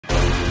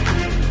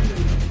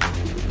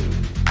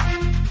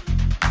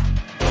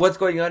What's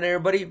going on,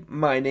 everybody?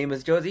 My name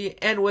is Josie,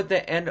 and with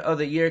the end of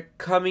the year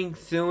coming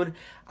soon,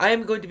 I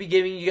am going to be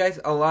giving you guys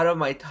a lot of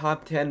my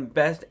top 10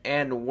 best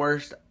and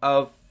worst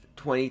of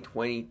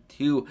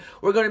 2022.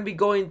 We're going to be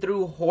going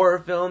through horror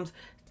films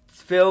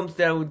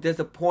that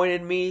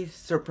disappointed me,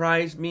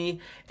 surprised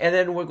me, and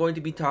then we're going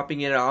to be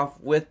topping it off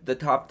with the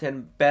top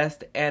 10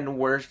 best and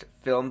worst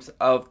films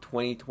of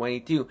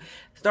 2022.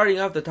 Starting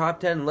off the top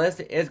 10 list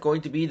is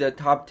going to be the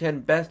top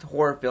 10 best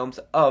horror films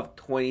of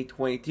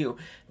 2022.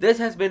 This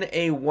has been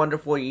a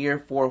wonderful year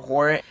for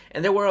horror,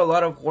 and there were a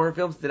lot of horror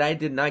films that I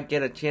did not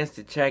get a chance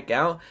to check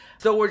out,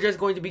 so we're just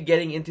going to be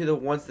getting into the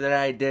ones that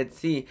I did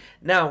see.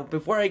 Now,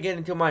 before I get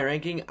into my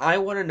ranking, I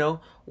want to know,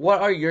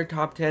 what are your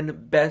top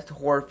 10 best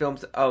horror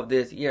films of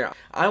this year?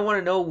 I want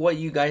to know what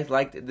you guys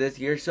liked this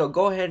year, so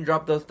go ahead and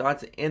drop those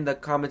thoughts in the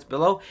comments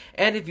below.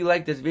 And if you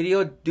like this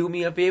video, do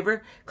me a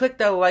favor, click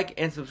that like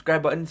and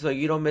subscribe button so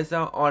you don't miss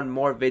out on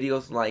more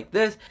videos like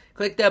this.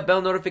 Click that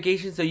bell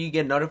notification so you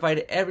get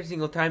notified every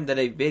single time that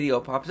a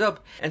video pops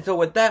up. And so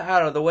with that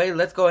out of the way,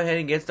 let's go ahead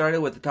and get started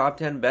with the top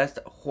 10 best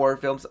horror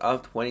films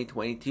of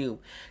 2022.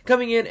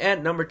 Coming in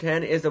at number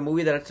 10 is a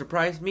movie that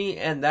surprised me,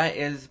 and that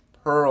is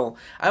Pearl.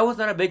 I was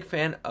not a big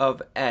fan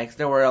of X.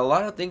 There were a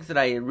lot of things that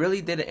I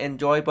really did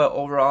enjoy, but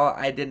overall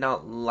I did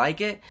not like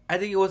it. I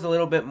think it was a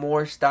little bit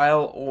more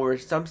style or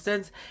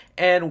substance,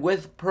 and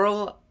with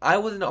Pearl, I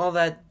wasn't all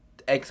that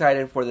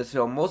excited for this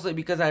film, mostly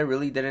because I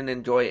really didn't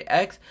enjoy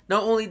X.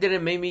 Not only did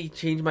it make me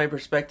change my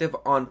perspective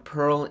on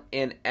Pearl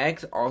in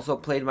X, also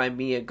played by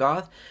Mia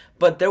Goth,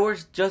 but there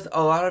was just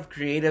a lot of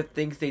creative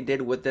things they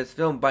did with this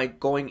film by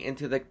going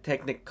into the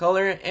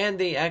Technicolor, and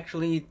they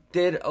actually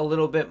did a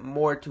little bit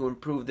more to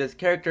improve this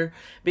character,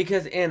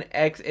 because in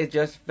X it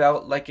just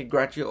felt like a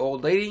grouchy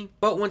old lady.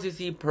 But once you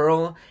see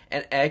Pearl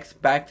and X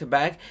back to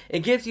back, it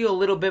gives you a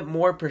little bit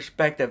more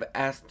perspective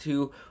as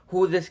to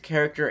who this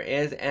character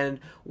is and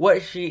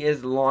what she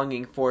is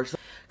longing for. So,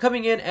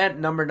 coming in at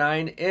number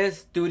 9 is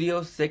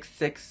Studio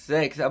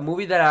 666, a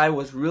movie that I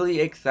was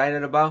really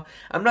excited about.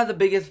 I'm not the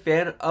biggest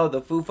fan of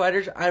the Foo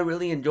Fighters. I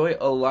really enjoy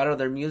a lot of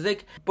their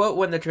music, but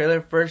when the trailer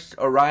first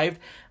arrived,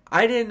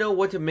 I didn't know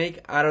what to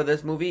make out of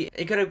this movie.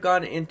 It could have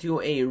gone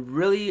into a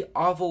really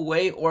awful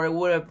way, or it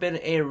would have been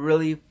a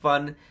really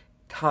fun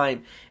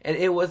time, and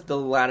it was the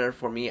latter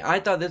for me. I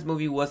thought this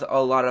movie was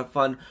a lot of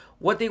fun.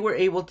 What they were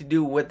able to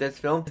do with this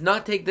film is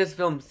not take this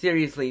film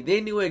seriously.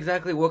 They knew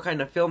exactly what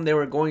kind of film they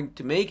were going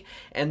to make,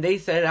 and they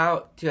set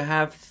out to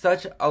have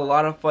such a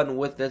lot of fun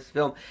with this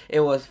film. It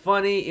was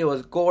funny, it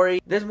was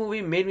gory. This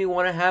movie made me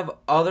want to have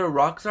other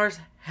rock stars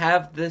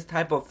have this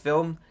type of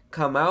film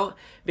come out,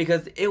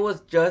 because it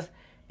was just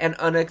an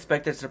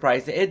unexpected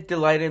surprise. It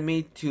delighted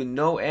me to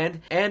no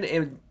end, and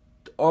it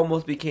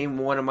almost became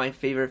one of my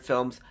favorite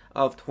films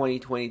of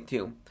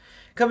 2022.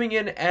 Coming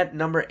in at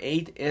number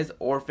 8 is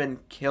Orphan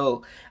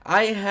Kill.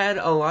 I had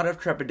a lot of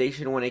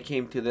trepidation when it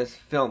came to this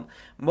film,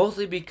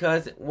 mostly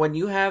because when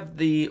you have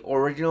the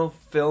original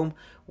film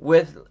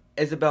with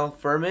Isabelle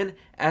Fuhrman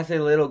as a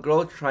little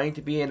girl trying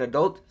to be an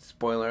adult,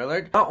 spoiler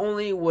alert, not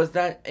only was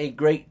that a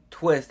great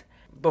twist,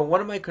 but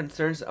one of my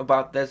concerns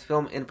about this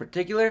film in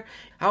particular,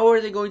 how are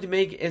they going to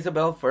make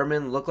Isabelle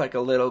Fuhrman look like a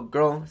little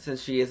girl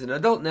since she is an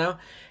adult now,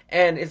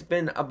 and it's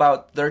been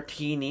about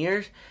 13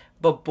 years.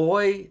 But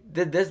boy,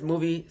 did this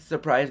movie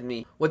surprise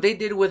me. What they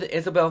did with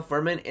Isabelle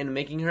Fuhrman in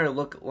making her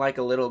look like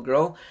a little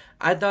girl,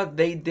 I thought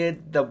they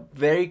did the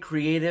very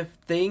creative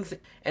things,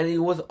 and it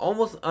was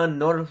almost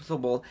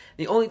unnoticeable.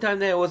 The only time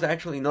that it was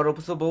actually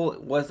noticeable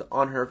was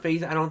on her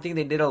face. I don't think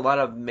they did a lot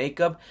of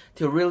makeup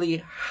to really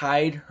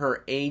hide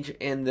her age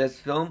in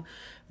this film.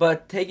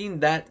 But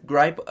taking that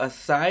gripe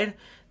aside,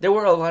 there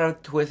were a lot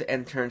of twists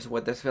and turns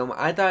with this film.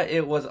 I thought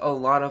it was a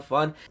lot of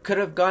fun. Could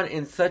have gone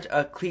in such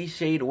a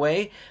cliched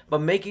way,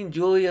 but making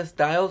Julia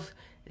Stiles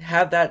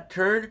have that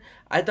turn,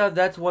 I thought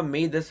that's what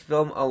made this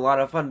film a lot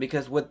of fun,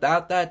 because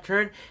without that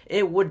turn,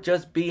 it would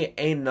just be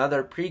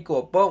another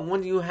prequel. But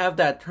when you have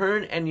that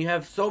turn and you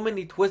have so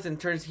many twists and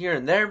turns here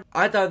and there,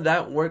 I thought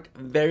that worked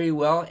very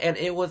well, and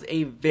it was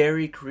a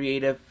very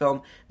creative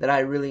film that I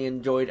really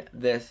enjoyed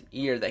this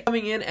year.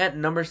 Coming in at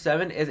number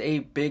 7 is a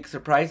big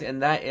surprise, and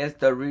that is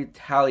The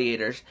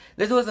Retaliators.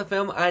 This was a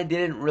film I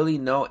didn't really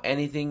know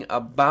anything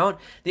about.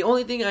 The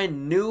only thing I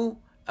knew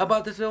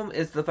about this film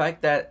is the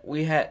fact that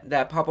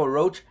Papa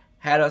Roach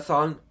had a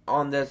song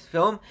on this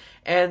film,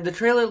 and the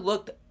trailer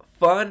looked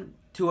fun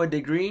to a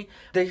degree.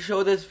 They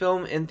showed this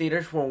film in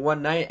theaters for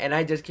one night, and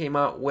I just came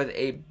out with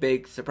a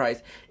big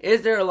surprise.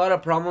 Is there a lot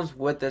of problems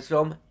with this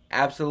film?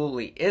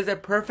 Absolutely. Is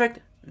it perfect?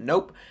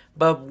 Nope.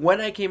 But when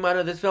I came out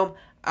of this film,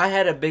 I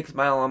had a big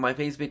smile on my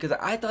face, because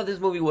I thought this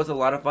movie was a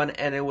lot of fun,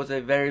 and it was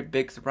a very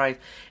big surprise.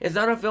 It's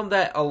not a film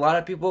that a lot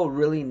of people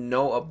really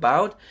know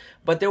about,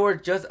 but there were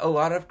just a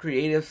lot of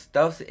creative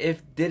stuff.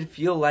 It did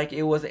feel like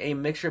it was a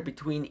mixture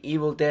between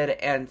Evil Dead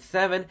and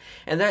Seven,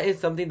 and that is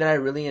something that I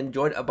really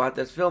enjoyed about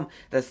this film.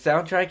 The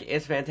soundtrack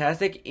is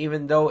fantastic,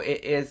 even though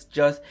it is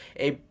just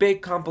a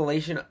big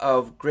compilation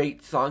of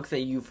great songs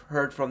that you've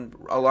heard from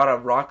a lot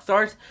of rock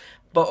stars.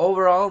 But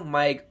overall,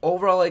 my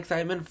overall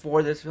excitement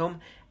for this film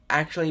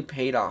actually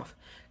paid off.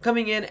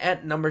 Coming in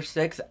at number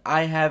 6,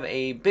 I have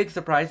a big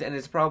surprise, and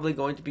it's probably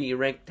going to be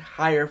ranked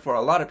higher for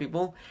a lot of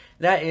people.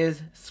 That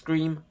is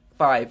Scream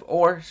 5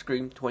 or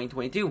Scream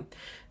 2022.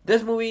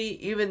 This movie,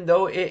 even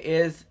though it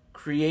is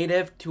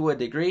creative to a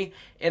degree,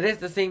 it is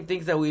the same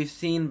things that we've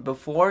seen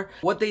before.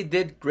 What they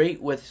did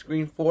great with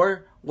Scream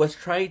 4 was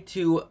try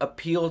to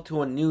appeal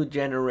to a new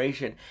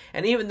generation.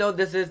 And even though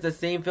this is the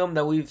same film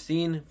that we've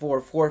seen for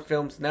 4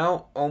 films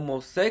now,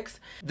 almost 6,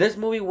 this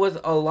movie was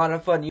a lot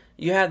of fun.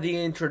 You had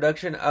the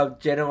introduction of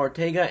Jenna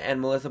Ortega and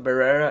Melissa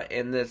Barrera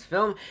in this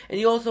film, and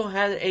you also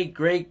had a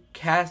great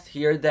cast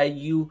here that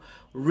you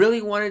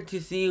really wanted to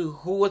see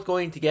who was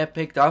going to get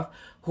picked off,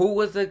 who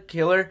was the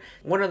killer.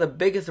 One of the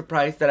biggest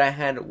surprises that I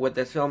had with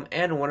this film,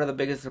 and one of the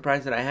biggest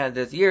surprises that I had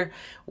this year,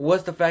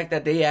 was the fact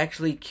that they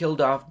actually killed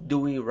off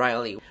Dewey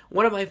Riley,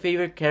 one of my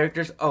favorite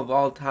characters of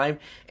all time,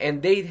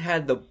 and they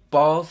had the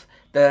balls,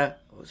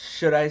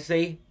 should I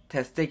say,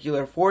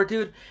 testicular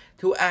fortitude,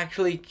 to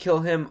actually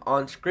kill him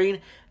on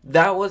screen.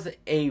 That was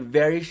a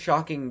very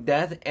shocking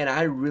death, and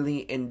I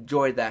really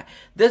enjoyed that.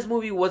 This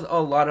movie was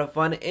a lot of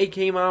fun. It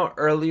came out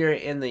earlier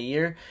in the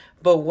year,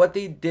 but what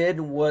they did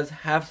was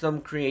have some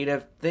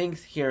creative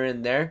things here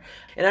and there,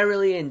 and I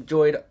really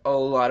enjoyed a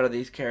lot of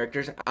these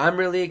characters. I'm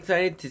really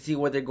excited to see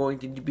what they're going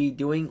to be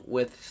doing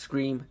with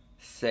Scream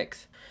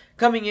 6.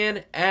 Coming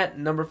in at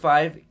number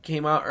 5,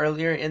 came out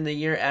earlier in the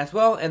year as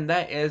well, and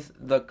that is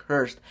The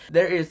Cursed.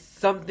 There is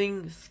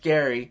something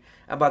scary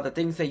about the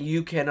things that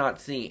you cannot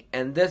see,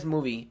 and this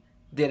movie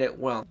did it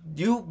well.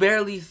 You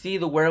barely see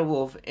the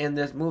werewolf in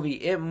this movie.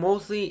 It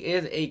mostly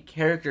is a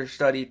character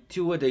study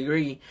to a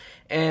degree,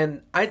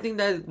 and I think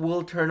that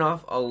will turn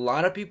off a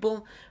lot of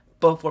people,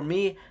 but for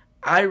me,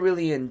 I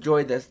really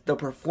enjoyed this. The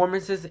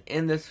performances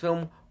in this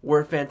film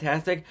were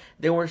fantastic.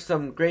 There were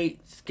some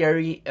great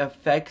scary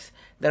effects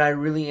that I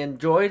really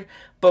enjoyed,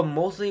 but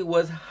mostly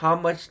was how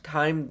much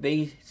time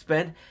they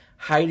spent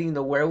hiding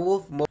the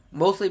werewolf,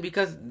 mostly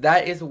because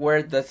that is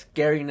where the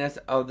scariness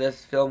of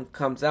this film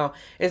comes out.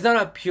 It's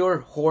not a pure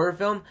horror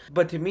film,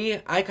 but to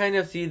me, I kind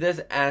of see this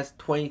as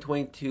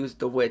 2022's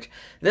The Witch.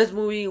 This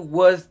movie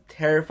was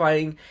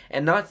terrifying,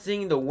 and not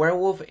seeing the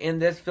werewolf in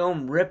this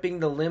film ripping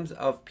the limbs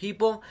of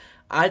people,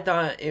 I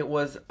thought it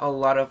was a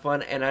lot of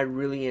fun, and I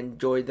really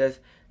enjoyed this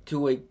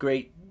to a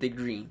great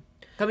degree.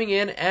 Coming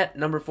in at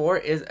number 4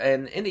 is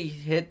an indie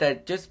hit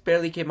that just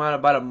barely came out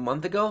about a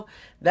month ago.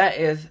 That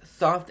is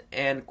Soft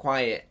and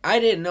Quiet. I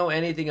didn't know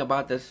anything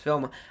about this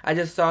film. I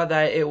just saw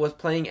that it was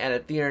playing at a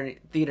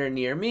theater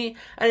near me.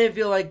 I didn't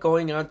feel like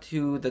going out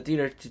to the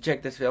theater to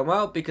check this film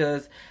out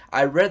because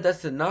I read the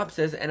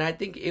synopsis, and I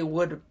think it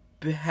would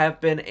have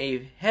been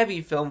a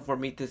heavy film for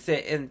me to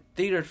sit in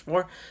theaters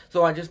for,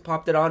 so I just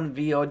popped it on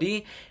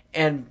VOD,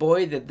 and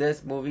boy did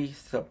this movie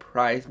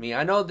surprise me.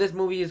 I know this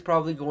movie is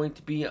probably going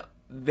to be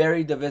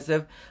very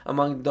divisive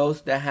among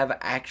those that have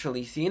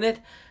actually seen it,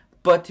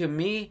 but to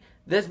me,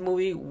 this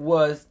movie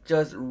was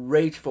just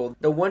rageful.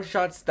 The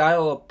one-shot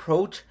style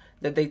approach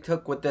that they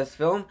took with this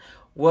film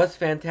was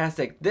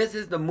fantastic. This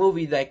is the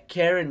movie that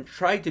Karen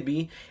tried to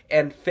be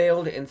and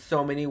failed in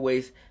so many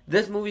ways.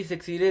 This movie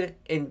succeeded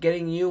in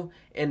getting you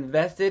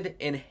invested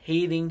in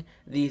hating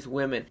these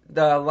women.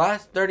 The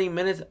last 30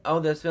 minutes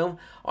of this film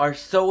are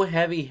so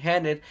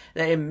heavy-handed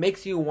that it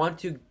makes you want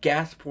to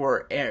gasp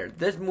for air.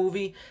 This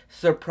movie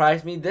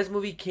surprised me. This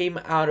movie came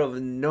out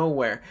of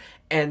nowhere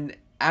and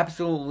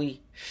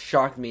absolutely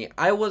shocked me.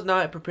 I was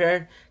not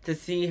prepared to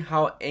see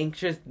how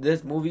anxious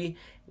this movie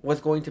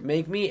was going to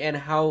make me and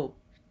how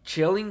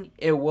chilling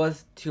it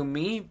was to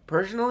me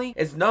personally.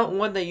 It's not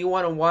one that you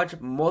want to watch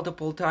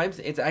multiple times.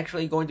 It's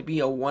actually going to be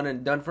a one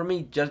and done for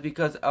me just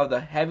because of the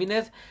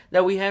heaviness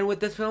that we had with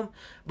this film.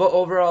 But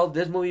overall,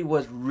 this movie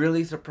was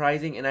really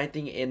surprising, and I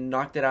think it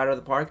knocked it out of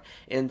the park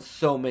in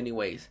so many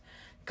ways.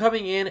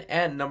 Coming in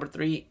at number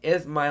 3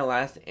 is my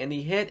last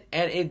indie hit,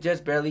 and it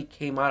just barely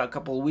came out a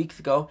couple of weeks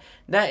ago.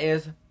 That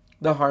is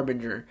The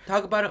Harbinger.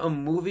 Talk about a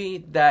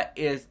movie that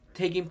is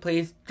taking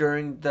place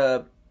during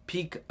the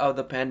peak of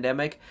the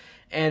pandemic,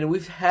 and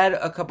we've had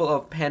a couple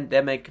of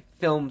pandemic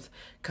films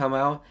come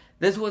out.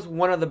 This was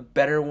one of the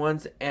better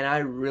ones, and I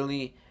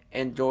really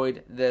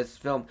enjoyed this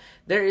film.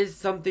 There is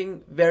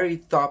something very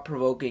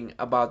thought-provoking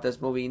about this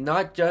movie,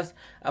 not just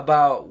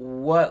about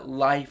what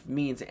life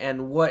means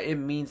and what it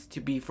means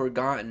to be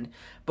forgotten,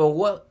 but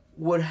what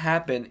would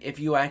happen if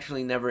you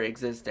actually never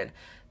existed.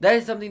 That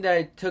is something that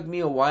it took me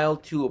a while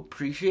to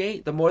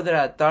appreciate. The more that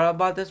I thought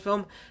about this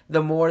film,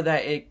 the more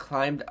that it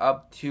climbed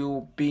up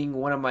to being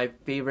one of my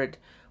favorite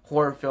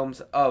horror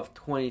films of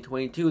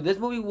 2022. This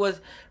movie was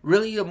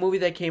really a movie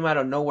that came out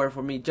of nowhere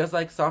for me, just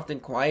like Soft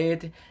and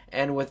Quiet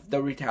and with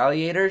The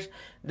Retaliators.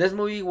 This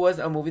movie was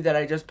a movie that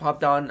I just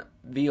popped on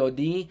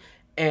VOD,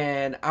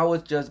 and I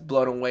was just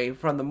blown away.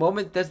 From the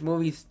moment this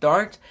movie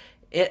starts,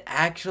 it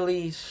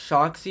actually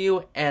shocks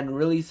you and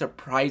really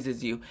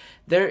surprises you.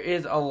 There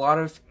is a lot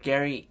of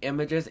scary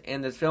images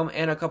in this film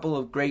and a couple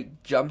of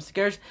great jump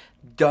scares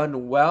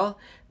done well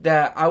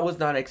that I was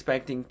not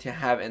expecting to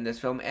have in this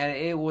film, and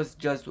it was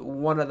just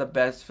one of the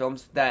best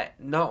films that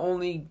not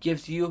only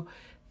gives you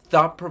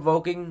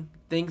thought-provoking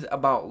things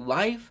about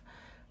life,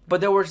 but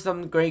there were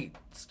some great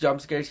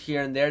jump scares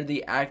here and there.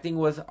 The acting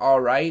was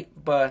alright,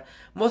 but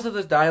most of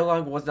this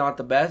dialogue was not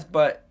the best,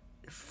 but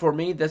for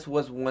me, this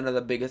was one of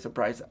the biggest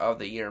surprises of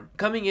the year.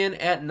 Coming in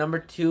at number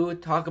 2,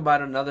 talk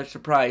about another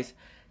surprise,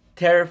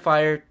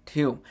 Terrifier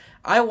 2.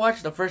 I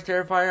watched the first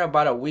Terrifier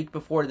about a week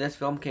before this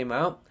film came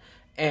out,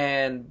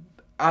 and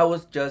I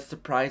was just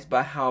surprised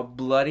by how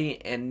bloody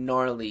and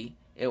gnarly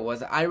it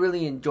was. I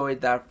really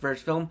enjoyed that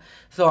first film,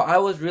 so I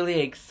was really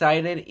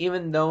excited,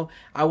 even though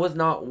I was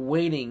not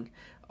waiting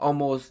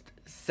almost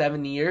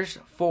 7 years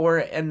for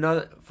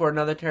another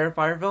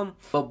Terrifier film.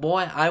 But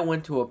boy, I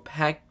went to a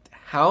packed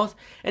house,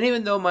 and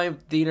even though my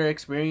theater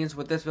experience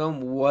with this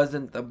film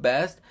wasn't the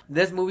best,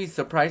 this movie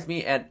surprised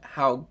me at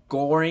how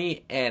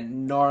gory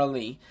and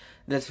gnarly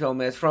this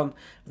film is. From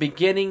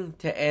beginning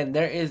to end,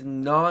 there is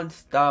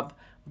non-stop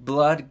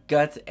blood,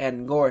 guts,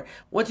 and gore.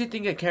 Once you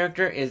think a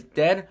character is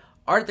dead,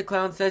 Art the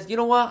Clown says, you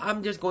know what,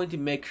 I'm just going to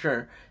make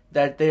sure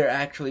that they're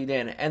actually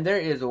dead. And there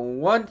is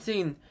one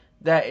scene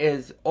that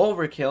is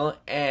overkill,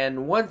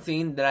 and one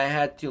scene that I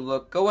had to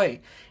look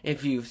away.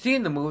 If you've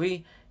seen the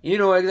movie, you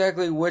know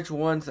exactly which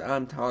ones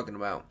I'm talking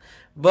about.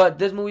 But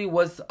this movie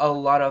was a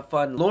lot of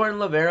fun. Lauren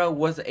Lavera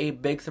was a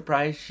big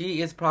surprise. She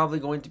is probably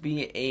going to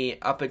be a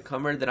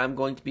up-and-comer that I'm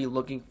going to be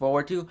looking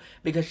forward to,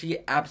 because she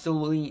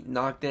absolutely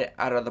knocked it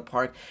out of the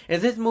park.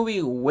 Is this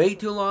movie way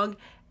too long?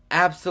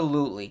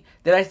 Absolutely.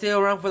 Did I stay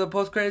around for the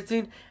post-credit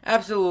scene?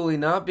 Absolutely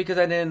not, because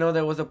I didn't know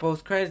there was a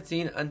post-credit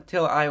scene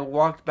until I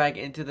walked back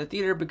into the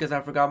theater because I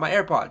forgot my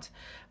AirPods.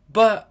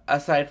 But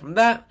aside from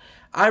that,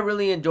 I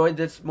really enjoyed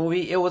this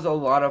movie. It was a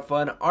lot of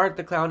fun. Art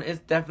the Clown is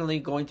definitely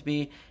going to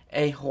be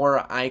a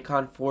horror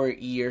icon for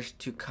years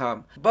to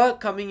come.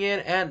 But coming in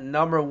at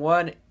number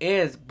 1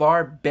 is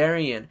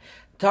Barbarian.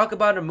 Talk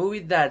about a movie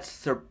that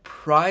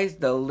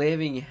surprised the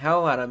living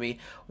hell out of me.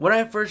 When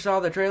I first saw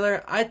the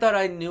trailer, I thought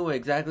I knew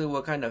exactly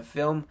what kind of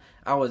film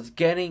I was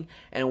getting.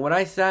 And when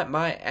I sat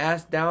my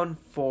ass down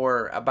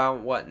for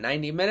about,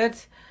 90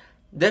 minutes?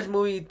 This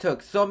movie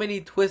took so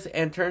many twists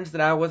and turns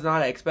that I was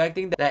not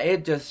expecting, that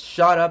it just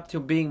shot up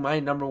to being my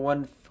number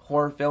 1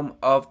 horror film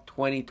of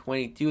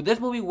 2022. This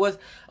movie was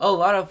a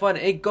lot of fun.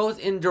 It goes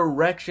in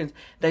directions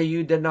that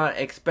you did not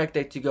expect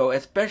it to go,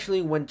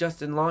 especially when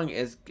Justin Long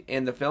is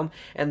in the film.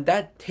 And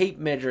that tape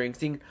measuring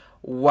scene,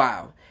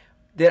 wow.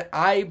 Did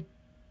I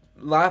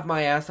laugh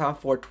my ass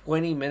off for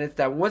 20 minutes,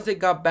 that once it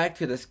got back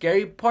to the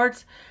scary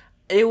parts,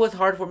 it was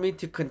hard for me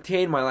to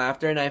contain my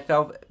laughter, and I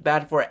felt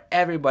bad for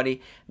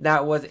everybody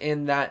that was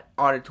in that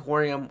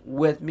auditorium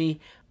with me.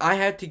 I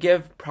had to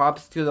give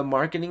props to the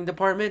marketing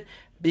department,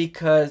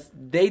 because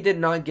they did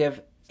not give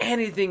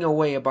anything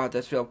away about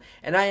this film,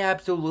 and I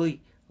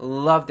absolutely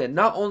loved it.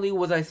 Not only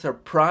was I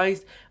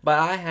surprised, but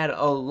I had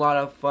a lot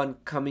of fun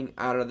coming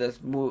out of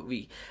this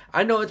movie.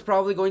 I know it's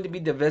probably going to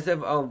be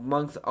divisive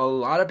amongst a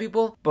lot of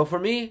people, but for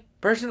me,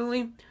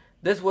 personally,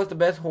 this was the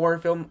best horror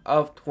film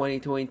of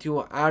 2022.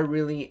 I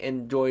really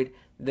enjoyed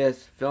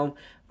this film.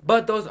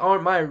 But those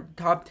aren't my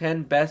top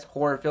 10 best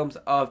horror films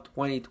of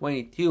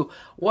 2022.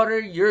 What are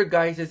your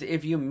guys's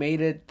if you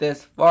made it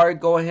this far?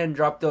 Go ahead and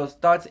drop those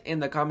thoughts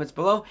in the comments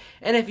below.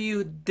 And if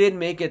you did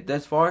make it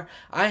this far,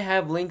 I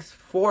have links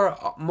for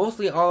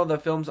mostly all of the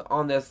films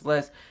on this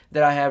list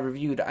that I have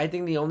reviewed. I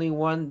think the only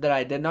one that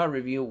I did not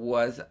review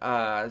was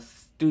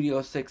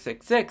Studio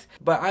 666,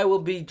 but I will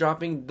be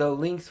dropping the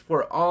links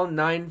for all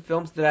 9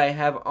 films that I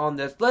have on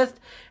this list,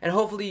 and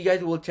hopefully you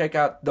guys will check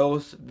out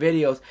those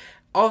videos.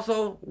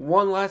 Also,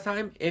 one last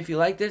time, if you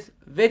like this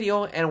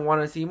video and want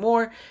to see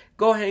more,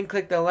 go ahead and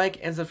click the like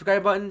and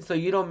subscribe button so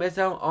you don't miss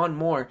out on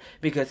more,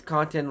 because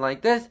content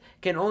like this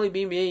can only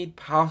be made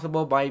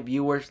possible by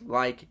viewers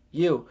like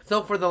you.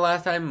 So for the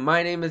last time,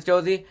 my name is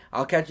Josie.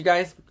 I'll catch you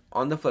guys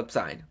on the flip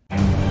side.